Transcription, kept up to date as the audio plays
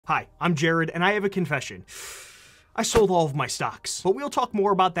Hi, I'm Jarrad, and I have a confession. I sold all of my stocks, but we'll talk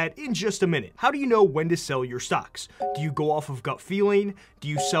more about that in just a minute. How do you know when to sell your stocks? Do you go off of gut feeling? Do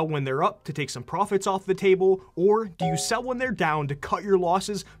you sell when they're up to take some profits off the table? Or do you sell when they're down to cut your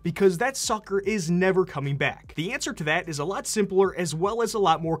losses because that sucker is never coming back? The answer to that is a lot simpler as well as a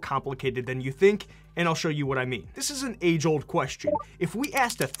lot more complicated than you think, and I'll show you what I mean. This is an age-old question. If we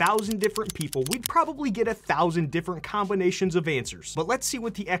asked 1,000 different people, we'd probably get 1,000 different combinations of answers. But let's see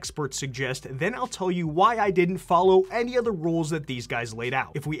what the experts suggest, then I'll tell you why I didn't follow any of the rules that these guys laid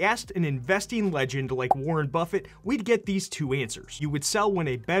out. If we asked an investing legend like Warren Buffett, we'd get these two answers. You would sell when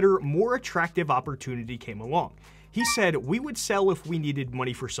a better, more attractive opportunity came along. He said, we would sell if we needed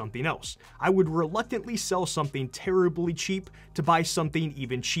money for something else. I would reluctantly sell something terribly cheap to buy something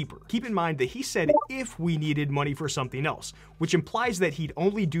even cheaper. Keep in mind that he said if we needed money for something else, which implies that he'd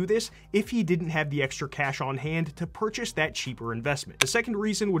only do this if he didn't have the extra cash on hand to purchase that cheaper investment. The second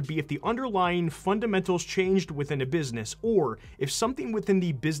reason would be if the underlying fundamentals changed within a business, or if something within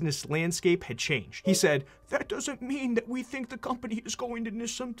the business landscape had changed. He said, that doesn't mean that we think the company is going into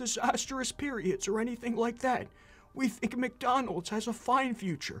some disastrous periods or anything like that. We think McDonald's has a fine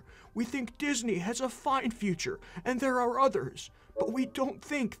future. We think Disney has a fine future, and there are others. But we don't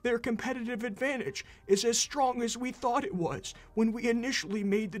think their competitive advantage is as strong as we thought it was when we initially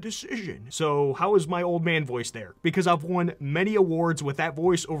made the decision. So how is my old man voice there? Because I've won many awards with that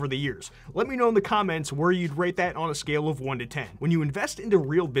voice over the years. Let me know in the comments where you'd rate that on a scale of 1 to 10. When you invest into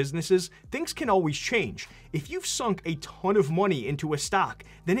real businesses, things can always change. If you've sunk a ton of money into a stock,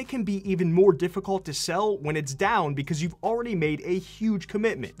 then it can be even more difficult to sell when it's down because you've already made a huge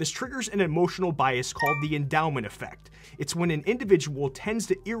commitment. This triggers an emotional bias called the endowment effect. It's when an individual tends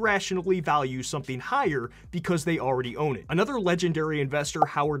to irrationally value something higher because they already own it. Another legendary investor,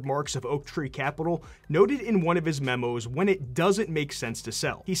 Howard Marks of Oaktree Capital, noted in one of his memos when it doesn't make sense to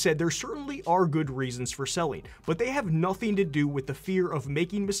sell. He said there certainly are good reasons for selling, but they have nothing to do with the fear of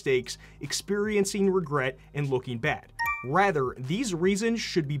making mistakes, experiencing regret, and looking bad. Rather, these reasons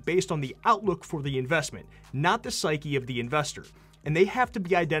should be based on the outlook for the investment, not the psyche of the investor. And they have to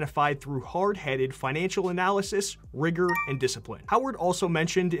be identified through hard-headed financial analysis, rigor, and discipline. Howard also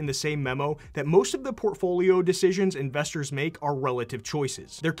mentioned in the same memo that most of the portfolio decisions investors make are relative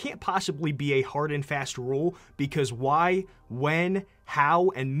choices. There can't possibly be a hard and fast rule because why, when,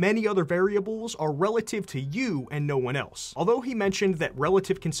 how, and many other variables are relative to you and no one else. Although he mentioned that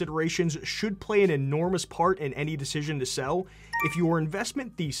relative considerations should play an enormous part in any decision to sell, if your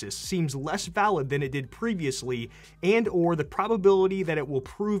investment thesis seems less valid than it did previously and/or the probability that it will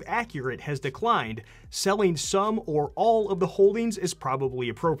prove accurate has declined, selling some or all of the holdings is probably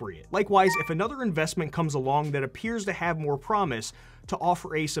appropriate. Likewise, if another investment comes along that appears to have more promise to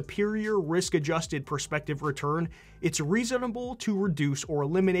offer a superior risk-adjusted prospective return, it's reasonable to reduce or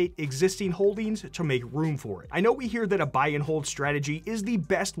eliminate existing holdings to make room for it. I know we hear that a buy and hold strategy is the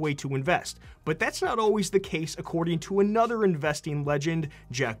best way to invest, but that's not always the case according to another investing legend,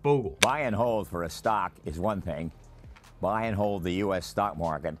 Jack Bogle. Buy and hold for a stock is one thing. Buy and hold the U.S. stock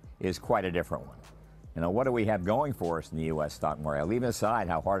market is quite a different one. You know, what do we have going for us in the U.S. stock market? Leaving aside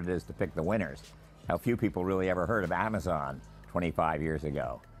how hard it is to pick the winners, how few people really ever heard of Amazon 25 years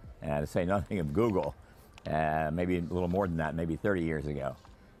ago, to say nothing of Google, maybe a little more than that, maybe 30 years ago.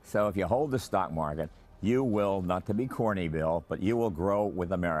 So if you hold the stock market, you will, not to be corny, Bill, but you will grow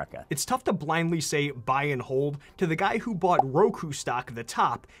with America. It's tough to blindly say buy and hold to the guy who bought Roku stock at the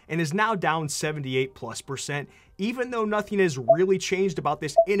top and is now down 78+%, even though nothing has really changed about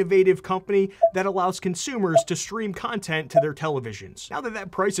this innovative company that allows consumers to stream content to their televisions. Now that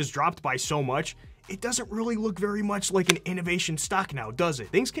that price has dropped by so much, it doesn't really look very much like an innovation stock now, does it?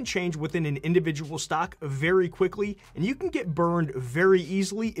 Things can change within an individual stock very quickly, and you can get burned very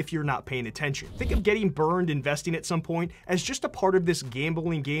easily if you're not paying attention. Think of getting burned investing at some point as just a part of this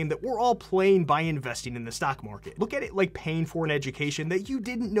gambling game that we're all playing by investing in the stock market. Look at it like paying for an education that you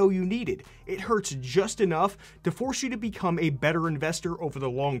didn't know you needed. It hurts just enough to force you to become a better investor over the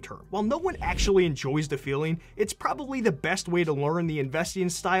long term. While no one actually enjoys the feeling, it's probably the best way to learn the investing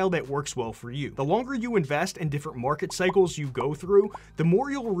style that works well for you. The longer you invest and different market cycles you go through, the more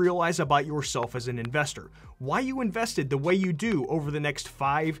you'll realize about yourself as an investor. Why you invested the way you do over the next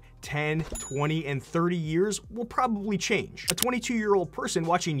 5, 10, 20, and 30 years will probably change. A 22-year-old person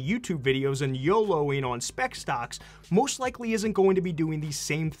watching YouTube videos and YOLOing on spec stocks most likely isn't going to be doing the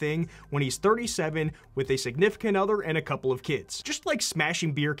same thing when he's 37 with a significant other and a couple of kids. Just like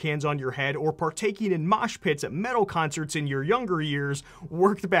smashing beer cans on your head or partaking in mosh pits at metal concerts in your younger years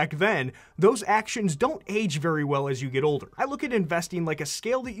worked back then, those actions don't age very well as you get older. I look at investing like a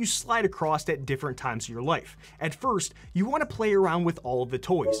scale that you slide across at different times of your life. At first, you want to play around with all of the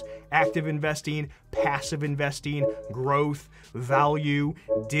toys: active investing, passive investing, growth, value,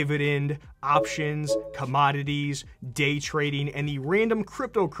 dividend, options, commodities, day trading, and the random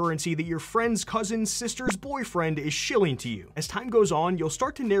cryptocurrency that your friend's cousin's sister's boyfriend is shilling to you. As time goes on, you'll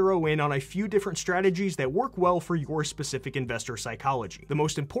start to narrow in on a few different strategies that work well for your specific investor psychology. The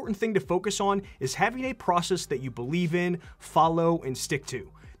most important thing to focus on is having a process that you believe in, follow, and stick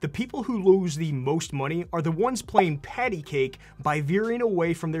to. The people who lose the most money are the ones playing patty cake by veering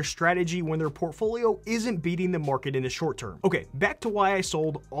away from their strategy when their portfolio isn't beating the market in the short term. Okay, back to why I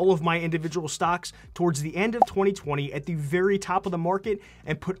sold all of my individual stocks towards the end of 2020 at the very top of the market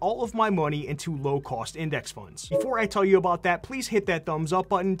and put all of my money into low-cost index funds. Before I tell you about that, please hit that thumbs up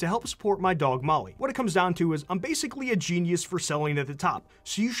button to help support my dog Molly. What it comes down to is I'm basically a genius for selling at the top,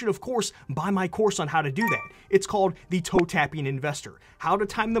 so you should of course buy my course on how to do that. It's called The Toe-Tapping Investor: How to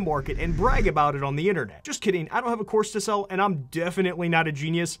Time the Market and Brag About It on the Internet. Just kidding, I don't have a course to sell, and I'm definitely not a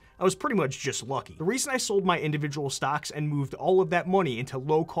genius. I was pretty much just lucky. The reason I sold my individual stocks and moved all of that money into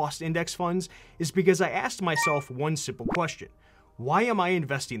low-cost index funds is because I asked myself one simple question: why am I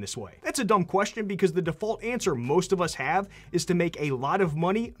investing this way? That's a dumb question because the default answer most of us have is to make a lot of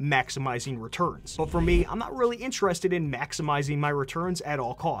money maximizing returns. But for me, I'm not really interested in maximizing my returns at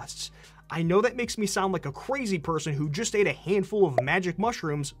all costs. I know that makes me sound like a crazy person who just ate a handful of magic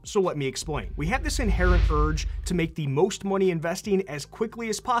mushrooms, so let me explain. We have this inherent urge to make the most money investing as quickly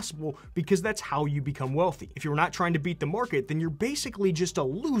as possible because that's how you become wealthy. If you're not trying to beat the market, then you're basically just a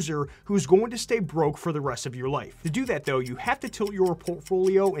loser who's going to stay broke for the rest of your life. To do that though, you have to tilt your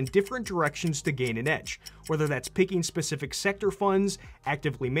portfolio in different directions to gain an edge, whether that's picking specific sector funds,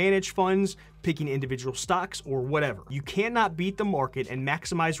 actively managed funds, picking individual stocks, or whatever. You cannot beat the market and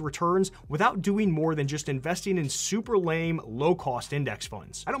maximize returns without doing more than just investing in super lame, low-cost index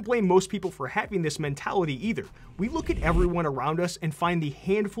funds. I don't blame most people for having this mentality either. We look at everyone around us and find the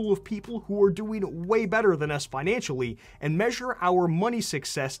handful of people who are doing way better than us financially and measure our money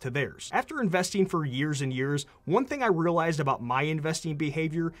success to theirs. After investing for years and years, one thing I realized about my investing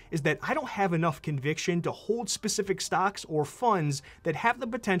behavior is that I don't have enough conviction to hold specific stocks or funds that have the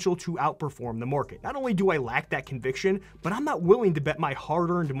potential to outperform the market. Not only do I lack that conviction, but I'm not willing to bet my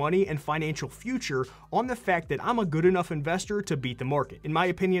hard-earned money and financial future on the fact that I'm a good enough investor to beat the market. In my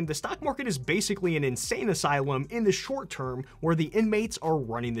opinion, the stock market is basically an insane asylum in the short term where the inmates are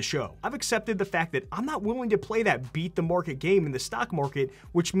running the show. I've accepted the fact that I'm not willing to play that beat the market game in the stock market,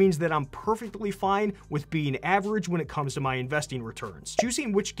 which means that I'm perfectly fine with being average when it comes to my investing returns.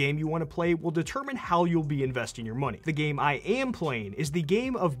 Choosing which game you want to play will determine how you'll be investing your money. The game I am playing is the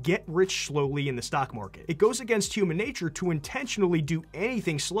game of get rich slowly in the stock market. It goes against human nature to intentionally do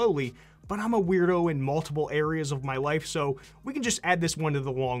anything slowly, but I'm a weirdo in multiple areas of my life, so we can just add this one to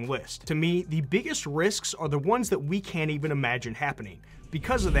the long list. To me, the biggest risks are the ones that we can't even imagine happening.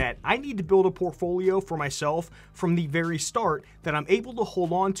 Because of that, I need to build a portfolio for myself from the very start that I'm able to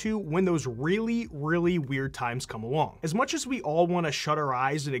hold on to when those really, really weird times come along. As much as we all want to shut our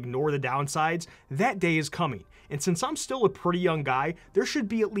eyes and ignore the downsides, that day is coming. And since I'm still a pretty young guy, there should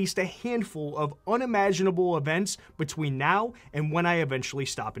be at least a handful of unimaginable events between now and when I eventually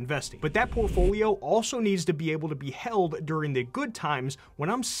stop investing. But that portfolio also needs to be able to be held during the good times when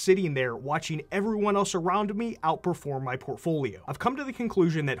I'm sitting there watching everyone else around me outperform my portfolio. I've come to the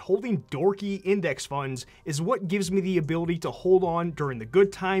conclusion that holding dorky index funds is what gives me the ability to hold on during the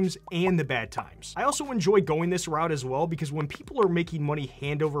good times and the bad times. I also enjoy going this route as well because when people are making money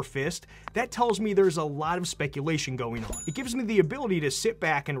hand over fist, that tells me there's a lot of speculation going on. It gives me the ability to sit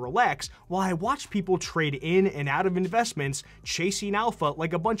back and relax while I watch people trade in and out of investments, chasing alpha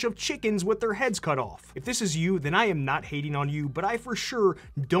like a bunch of chickens with their heads cut off. If this is you, then I am not hating on you, but I for sure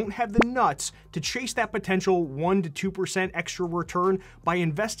don't have the nuts to chase that potential 1% to 2% extra return by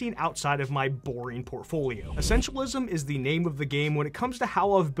investing outside of my boring portfolio. Essentialism is the name of the game when it comes to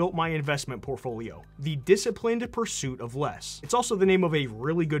how I've built my investment portfolio: the disciplined pursuit of less. It's also the name of a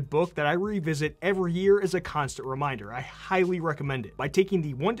really good book that I revisit every year as a constant reminder. I highly recommend it. By taking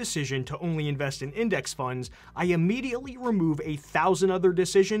the one decision to only invest in index funds, I immediately remove 1,000 other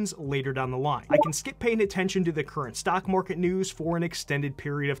decisions later down the line. I can skip paying attention to the current stock market news for an extended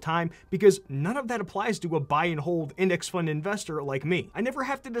period of time because none of that applies to a buy and hold index fund investor like me. I never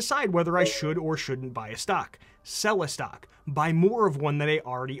have to decide whether I should or shouldn't buy a stock, sell a stock, buy more of one that I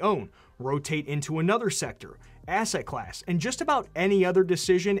already own, rotate into another sector, asset class, and just about any other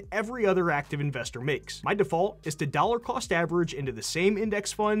decision every other active investor makes. My default is to dollar cost average into the same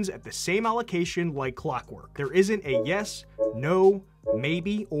index funds at the same allocation like clockwork. There isn't a yes, no,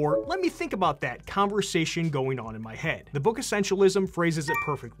 maybe, or let me think about that conversation going on in my head. The book Essentialism phrases it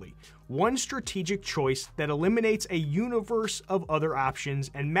perfectly. One strategic choice that eliminates a universe of other options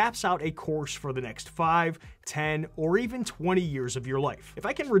and maps out a course for the next 5, 10, or even 20 years of your life. If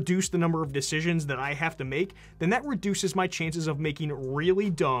I can reduce the number of decisions that I have to make, then that reduces my chances of making really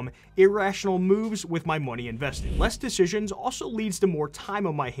dumb, irrational moves with my money invested. Less decisions also leads to more time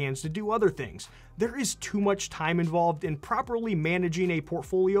on my hands to do other things. There is too much time involved in properly managing a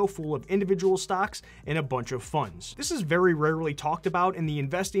portfolio full of individual stocks and a bunch of funds. This is very rarely talked about in the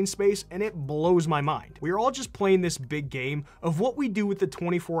investing space, and it blows my mind. We are all just playing this big game of what we do with the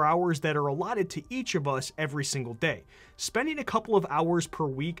 24 hours that are allotted to each of us every single day. Spending a couple of hours per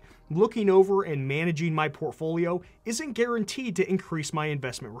week looking over and managing my portfolio isn't guaranteed to increase my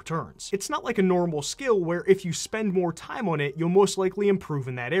investment returns. It's not like a normal skill where if you spend more time on it, you'll most likely improve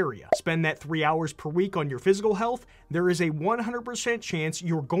in that area. Spend that 3 hours per week on your physical health, there is a 100% chance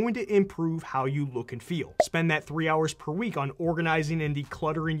you're going to improve how you look and feel. Spend that 3 hours per week on organizing and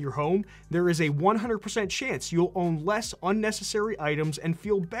decluttering your home, there is a 100% chance you'll own less unnecessary items and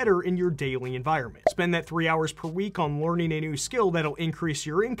feel better in your daily environment. Spend that 3 hours per week on learning a new skill that'll increase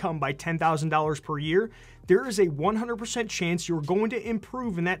your income by $10,000 per year, there is a 100% chance you're going to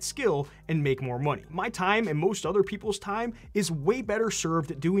improve in that skill and make more money. My time and most other people's time is way better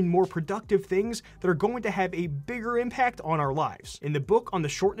served doing more productive things that are going to have a bigger impact on our lives. In the book On the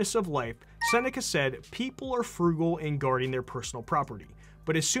Shortness of Life, Seneca said, "People are frugal in guarding their personal property.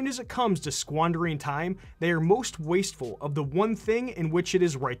 But as soon as it comes to squandering time, they are most wasteful of the one thing in which it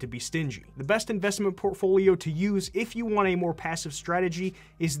is right to be stingy." The best investment portfolio to use if you want a more passive strategy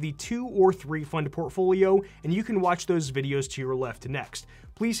is the 2 or 3 fund portfolio, and you can watch those videos to your left next.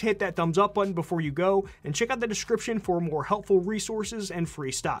 Please hit that thumbs up button before you go, and check out the description for more helpful resources and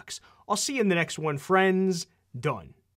free stocks. I'll see you in the next one, friends. Done.